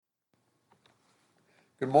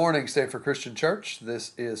Good morning, Stanford Christian Church.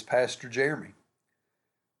 This is Pastor Jeremy.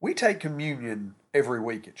 We take communion every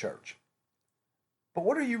week at church. But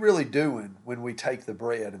what are you really doing when we take the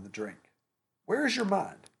bread and the drink? Where is your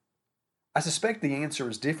mind? I suspect the answer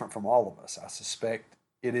is different from all of us. I suspect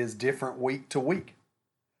it is different week to week.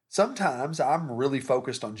 Sometimes I'm really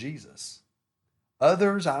focused on Jesus.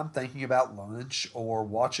 Others, I'm thinking about lunch or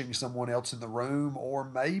watching someone else in the room, or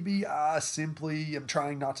maybe I simply am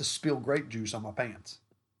trying not to spill grape juice on my pants.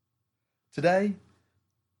 Today,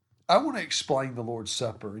 I want to explain the Lord's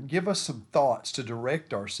Supper and give us some thoughts to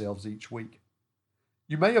direct ourselves each week.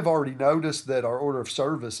 You may have already noticed that our order of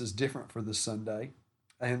service is different for this Sunday,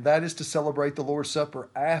 and that is to celebrate the Lord's Supper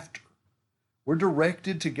after. We're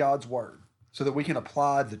directed to God's Word so that we can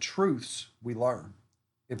apply the truths we learn.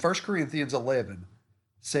 In 1 Corinthians 11,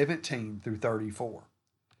 17 through 34,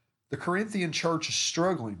 the Corinthian church is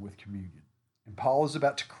struggling with communion, and Paul is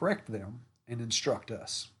about to correct them and instruct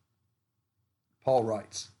us. Paul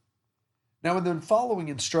writes, "Now in the following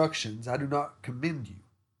instructions I do not commend you,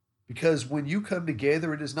 because when you come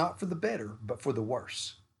together it is not for the better, but for the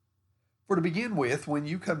worse. For to begin with, when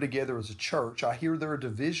you come together as a church, I hear there are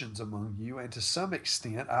divisions among you, and to some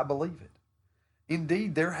extent I believe it.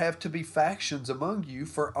 Indeed, there have to be factions among you,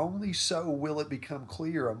 for only so will it become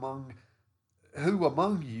clear who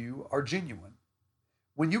among you are genuine.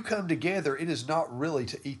 When you come together, it is not really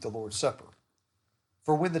to eat the Lord's Supper.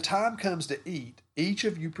 For when the time comes to eat, each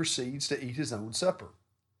of you proceeds to eat his own supper.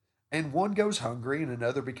 And one goes hungry and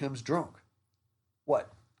another becomes drunk.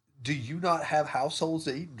 What? Do you not have households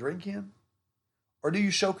to eat and drink in? Or do you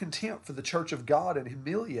show contempt for the church of God and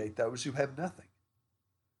humiliate those who have nothing?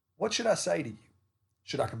 What should I say to you?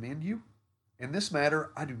 Should I commend you? In this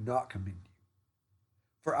matter, I do not commend you.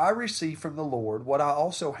 For I received from the Lord what I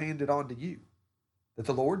also handed on to you, that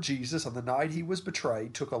the Lord Jesus, on the night he was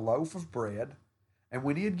betrayed, took a loaf of bread, and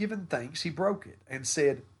when he had given thanks, he broke it and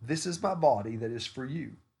said, 'This is my body that is for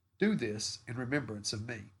you. Do this in remembrance of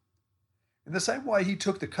me.' In the same way, he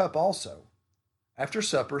took the cup also, after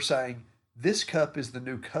supper, saying, 'This cup is the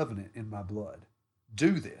new covenant in my blood.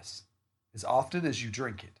 Do this as often as you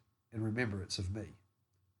drink it in remembrance of me.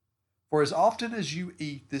 For as often as you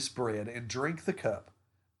eat this bread and drink the cup,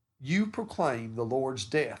 you proclaim the Lord's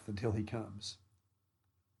death until he comes.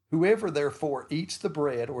 Whoever therefore eats the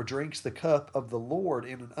bread or drinks the cup of the Lord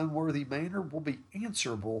in an unworthy manner will be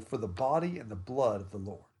answerable for the body and the blood of the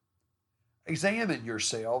Lord. Examine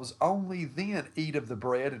yourselves, only then eat of the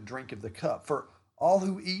bread and drink of the cup. For all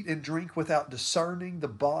who eat and drink without discerning the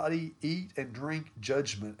body eat and drink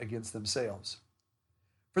judgment against themselves.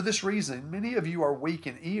 For this reason, many of you are weak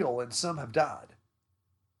and ill, and some have died.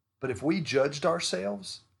 But if we judged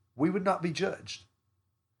ourselves, we would not be judged.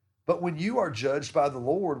 But when you are judged by the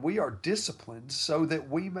Lord, we are disciplined so that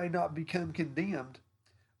we may not become condemned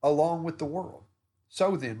along with the world.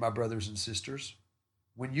 So then, my brothers and sisters,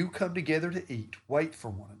 when you come together to eat, wait for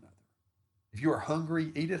one another. If you are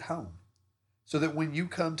hungry, eat at home, so that when you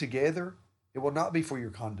come together, it will not be for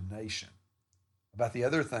your condemnation. About the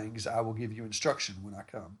other things, I will give you instruction when I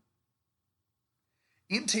come."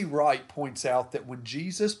 N.T. Wright points out that when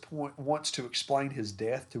Jesus wants to explain his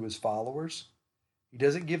death to his followers, he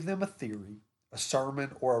doesn't give them a theory, a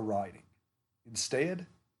sermon, or a writing. Instead,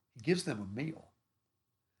 he gives them a meal.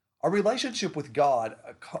 Our relationship with God,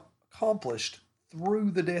 accomplished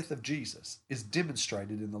through the death of Jesus, is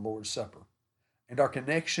demonstrated in the Lord's Supper, and our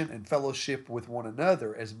connection and fellowship with one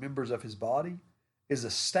another as members of his body is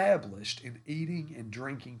established in eating and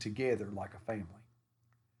drinking together like a family.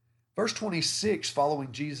 Verse 26,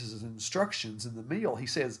 following Jesus' instructions in the meal, he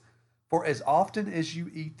says, "For as often as you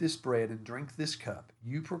eat this bread and drink this cup,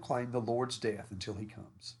 you proclaim the Lord's death until he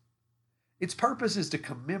comes." Its purpose is to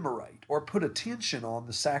commemorate or put attention on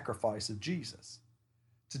the sacrifice of Jesus.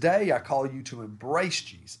 Today, I call you to embrace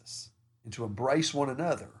Jesus and to embrace one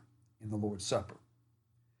another in the Lord's Supper.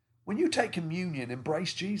 When you take communion,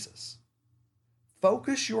 embrace Jesus.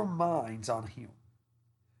 Focus your minds on him.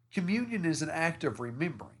 Communion is an act of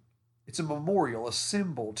remembering. It's a memorial, a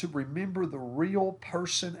symbol to remember the real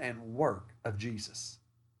person and work of Jesus.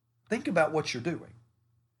 Think about what you're doing.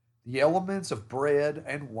 The elements of bread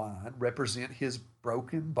and wine represent his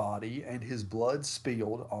broken body and his blood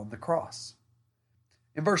spilled on the cross.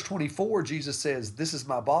 In verse 24, Jesus says, "This is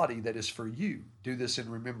my body that is for you. Do this in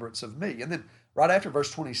remembrance of me." And then right after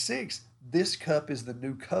verse 26, "This cup is the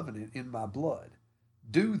new covenant in my blood.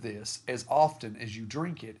 Do this as often as you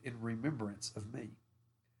drink it in remembrance of me."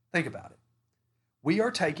 Think about it. We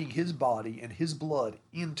are taking his body and his blood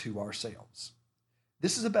into ourselves.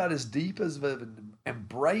 This is about as deep as of an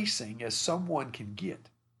embracing as someone can get.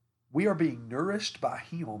 We are being nourished by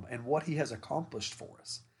Him and what He has accomplished for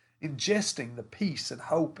us, ingesting the peace and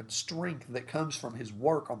hope and strength that comes from His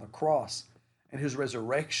work on the cross and His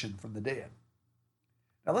resurrection from the dead.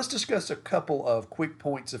 Now, let's discuss a couple of quick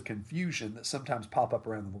points of confusion that sometimes pop up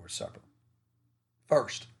around the Lord's Supper.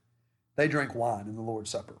 First, they drink wine in the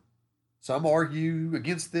Lord's Supper. Some argue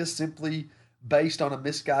against this simply based on a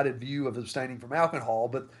misguided view of abstaining from alcohol,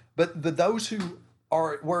 but those who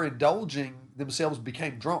were indulging themselves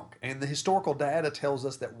became drunk, and the historical data tells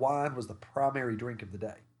us that wine was the primary drink of the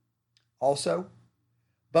day. Also,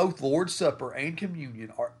 both Lord's Supper and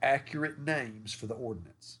communion are accurate names for the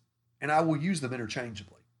ordinance, and I will use them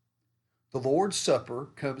interchangeably. The Lord's Supper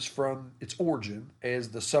comes from its origin as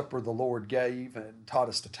the supper the Lord gave and taught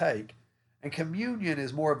us to take, and communion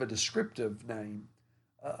is more of a descriptive name.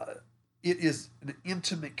 It is an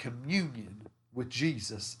intimate communion with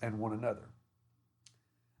Jesus and one another.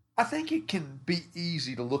 I think it can be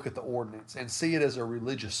easy to look at the ordinance and see it as a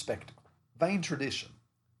religious spectacle, vain tradition.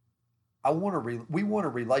 We want a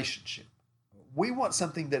relationship. We want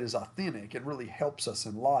something that is authentic and really helps us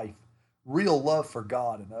in life, real love for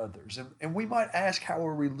God and others. And we might ask how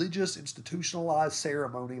a religious, institutionalized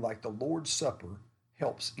ceremony like the Lord's Supper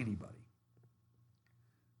helps anybody.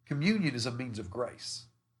 Communion is a means of grace.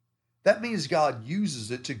 That means God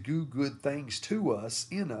uses it to do good things to us,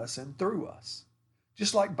 in us, and through us.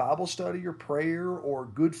 Just like Bible study or prayer or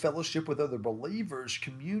good fellowship with other believers,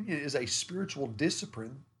 communion is a spiritual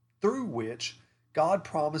discipline through which God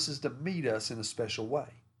promises to meet us in a special way.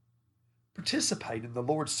 Participate in the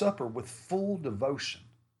Lord's Supper with full devotion,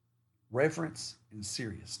 reverence, and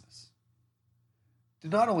seriousness. Do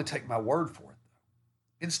not only take my word for it,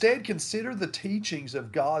 though. Instead, consider the teachings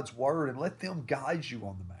of God's Word and let them guide you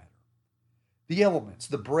on the matter. The elements,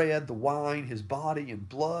 the bread, the wine, His body, and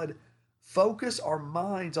blood, focus our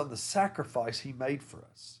minds on the sacrifice He made for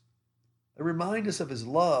us. They remind us of His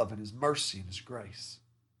love and His mercy and His grace.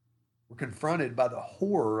 We're confronted by the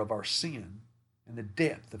horror of our sin and the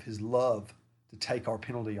depth of His love to take our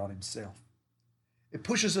penalty on Himself. It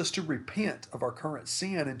pushes us to repent of our current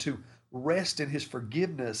sin and to rest in His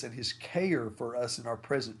forgiveness and His care for us in our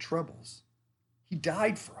present troubles. He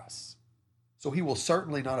died for us, so He will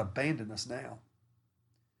certainly not abandon us now.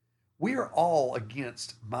 We are all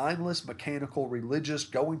against mindless, mechanical, religious,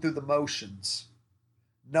 going through the motions.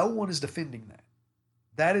 No one is defending that.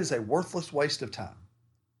 That is a worthless waste of time.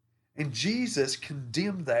 And Jesus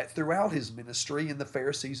condemned that throughout His ministry in the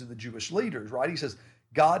Pharisees and the Jewish leaders, right? He says,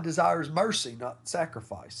 God desires mercy, not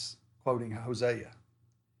sacrifice, quoting Hosea.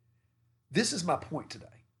 This is my point today.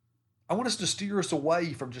 I want us to steer us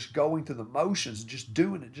away from just going through the motions and just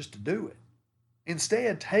doing it just to do it.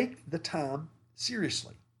 Instead, take the time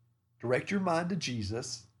seriously. Direct your mind to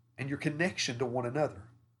Jesus and your connection to one another.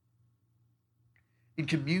 In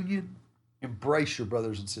communion, embrace your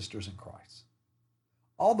brothers and sisters in Christ.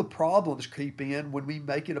 All the problems creep in when we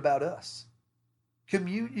make it about us.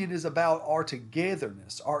 Communion is about our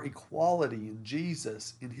togetherness, our equality in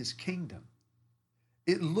Jesus, in His kingdom.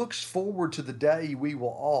 It looks forward to the day we will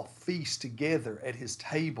all feast together at His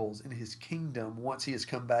tables in His kingdom once He has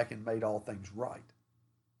come back and made all things right.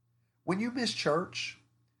 When you miss church,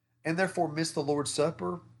 and therefore miss the Lord's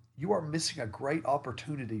Supper, you are missing a great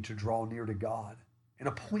opportunity to draw near to God, an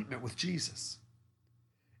appointment with Jesus.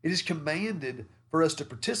 It is commanded for us to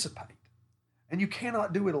participate, and you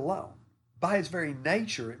cannot do it alone. By its very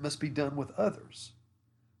nature, it must be done with others.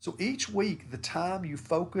 So each week, the time you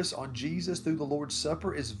focus on Jesus through the Lord's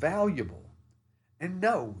Supper is valuable. And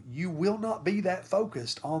no, you will not be that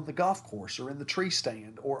focused on the golf course or in the tree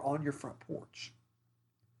stand or on your front porch.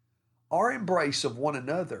 Our embrace of one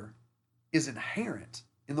another is inherent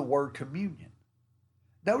in the word communion.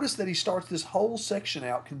 Notice that he starts this whole section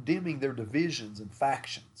out condemning their divisions and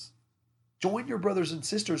factions. Join your brothers and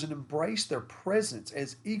sisters and embrace their presence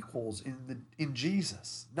as equals in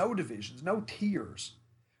Jesus. No divisions, no tiers.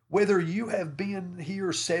 Whether you have been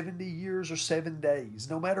here 70 years or 7 days,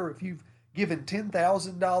 no matter if you've given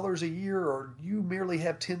 $10,000 a year or you merely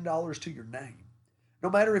have $10 to your name. No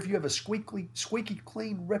matter if you have a squeaky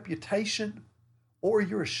clean reputation or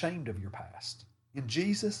you're ashamed of your past. In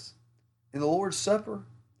Jesus, in the Lord's Supper,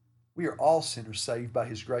 we are all sinners saved by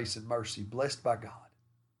His grace and mercy, blessed by God.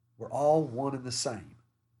 We're all one and the same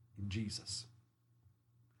in Jesus.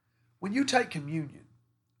 When you take communion,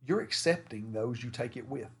 you're accepting those you take it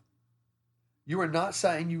with. You are not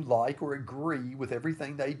saying you like or agree with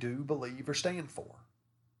everything they do, believe, or stand for.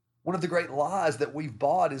 One of the great lies that we've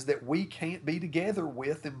bought is that we can't be together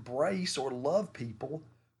with, embrace, or love people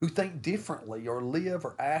who think differently or live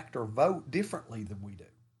or act or vote differently than we do.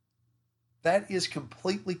 That is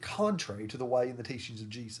completely contrary to the way and the teachings of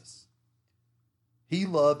Jesus. He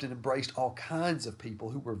loved and embraced all kinds of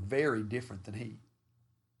people who were very different than he.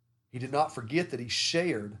 He did not forget that he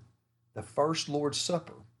shared the first Lord's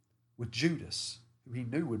Supper with Judas, who he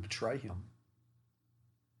knew would betray him.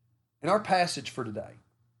 In our passage for today,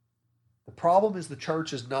 the problem is the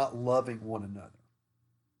church is not loving one another.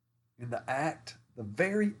 In the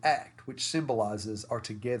very act which symbolizes our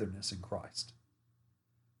togetherness in Christ.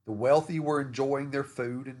 The wealthy were enjoying their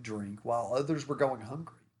food and drink while others were going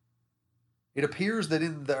hungry. It appears that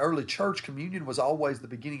in the early church, communion was always the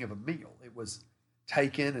beginning of a meal. It was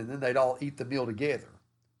taken and then they'd all eat the meal together.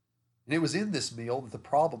 And it was in this meal that the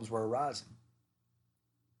problems were arising.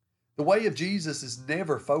 The way of Jesus is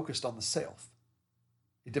never focused on the self.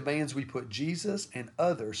 It demands we put Jesus and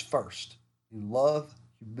others first in love,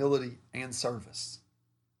 humility, and service.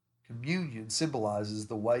 Communion symbolizes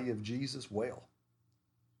the way of Jesus well.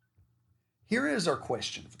 Here is our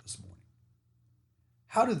question for this morning.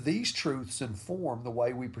 How do these truths inform the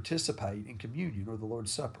way we participate in communion or the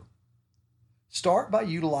Lord's Supper? Start by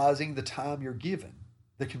utilizing the time you're given.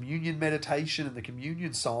 The communion meditation and the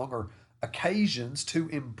communion song are occasions to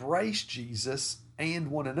embrace Jesus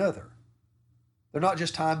and one another. They're not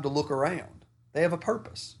just time to look around. They have a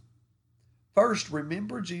purpose. First,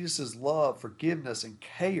 remember Jesus' love, forgiveness, and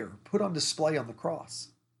care put on display on the cross.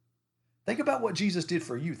 Think about what Jesus did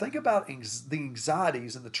for you. Think about the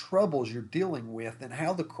anxieties and the troubles you're dealing with and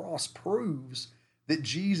how the cross proves that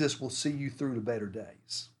Jesus will see you through to better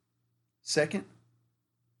days. Second,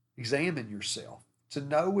 examine yourself to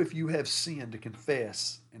know if you have sin to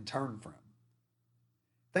confess and turn from.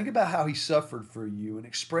 Think about how he suffered for you and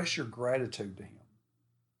express your gratitude to him.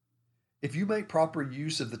 If you make proper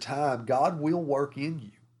use of the time, God will work in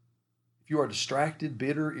you. If you are distracted,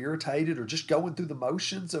 bitter, irritated, or just going through the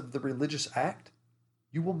motions of the religious act,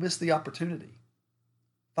 you will miss the opportunity.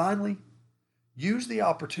 Finally, use the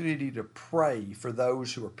opportunity to pray for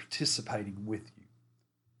those who are participating with you.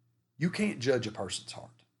 You can't judge a person's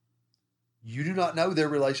heart. You do not know their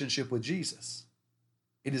relationship with Jesus.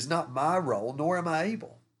 It is not my role, nor am I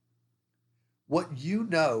able. What you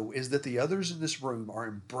know is that the others in this room are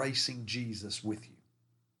embracing Jesus with you.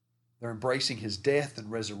 They're embracing his death and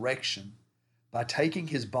resurrection by taking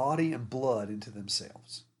his body and blood into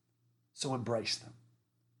themselves. So embrace them.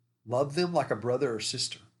 Love them like a brother or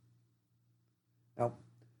sister. Now,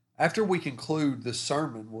 after we conclude this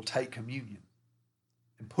sermon, we'll take communion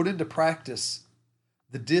and put into practice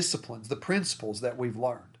the disciplines, the principles that we've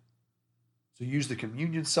learned. So use the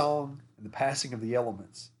communion song and the passing of the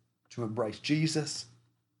elements to embrace Jesus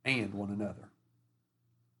and one another.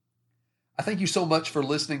 I thank you so much for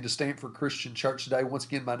listening to Stanford Christian Church today. Once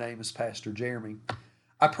again, my name is Pastor Jeremy.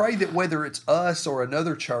 I pray that whether it's us or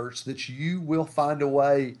another church, that you will find a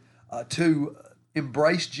way to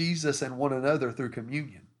embrace Jesus and one another through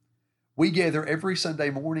communion. We gather every Sunday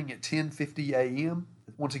morning at 10:50 a.m.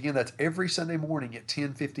 Once again, that's every Sunday morning at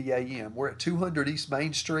 10:50 a.m. We're at 200 East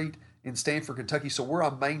Main Street in Stanford, Kentucky. So we're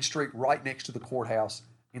on Main Street right next to the courthouse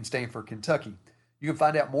in Stanford, Kentucky. You can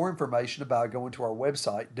find out more information by going to our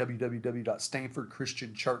website,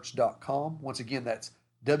 www.stanfordchristianchurch.com. Once again, that's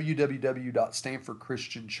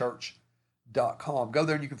www.stanfordchristianchurch.com. Go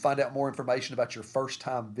there and you can find out more information about your first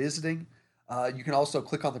time visiting. You can also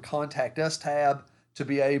click on the Contact Us tab to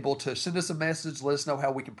be able to send us a message, let us know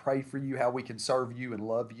how we can pray for you, how we can serve you and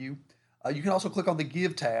love you. You can also click on the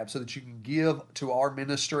Give tab so that you can give to our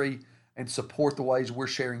ministry and support the ways we're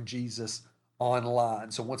sharing Jesus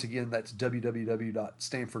online. So once again, that's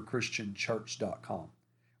www.stanfordchristianchurch.com.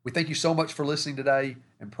 We thank you so much for listening today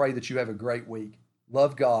and pray that you have a great week.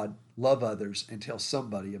 Love God, love others, and tell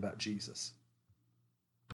somebody about Jesus.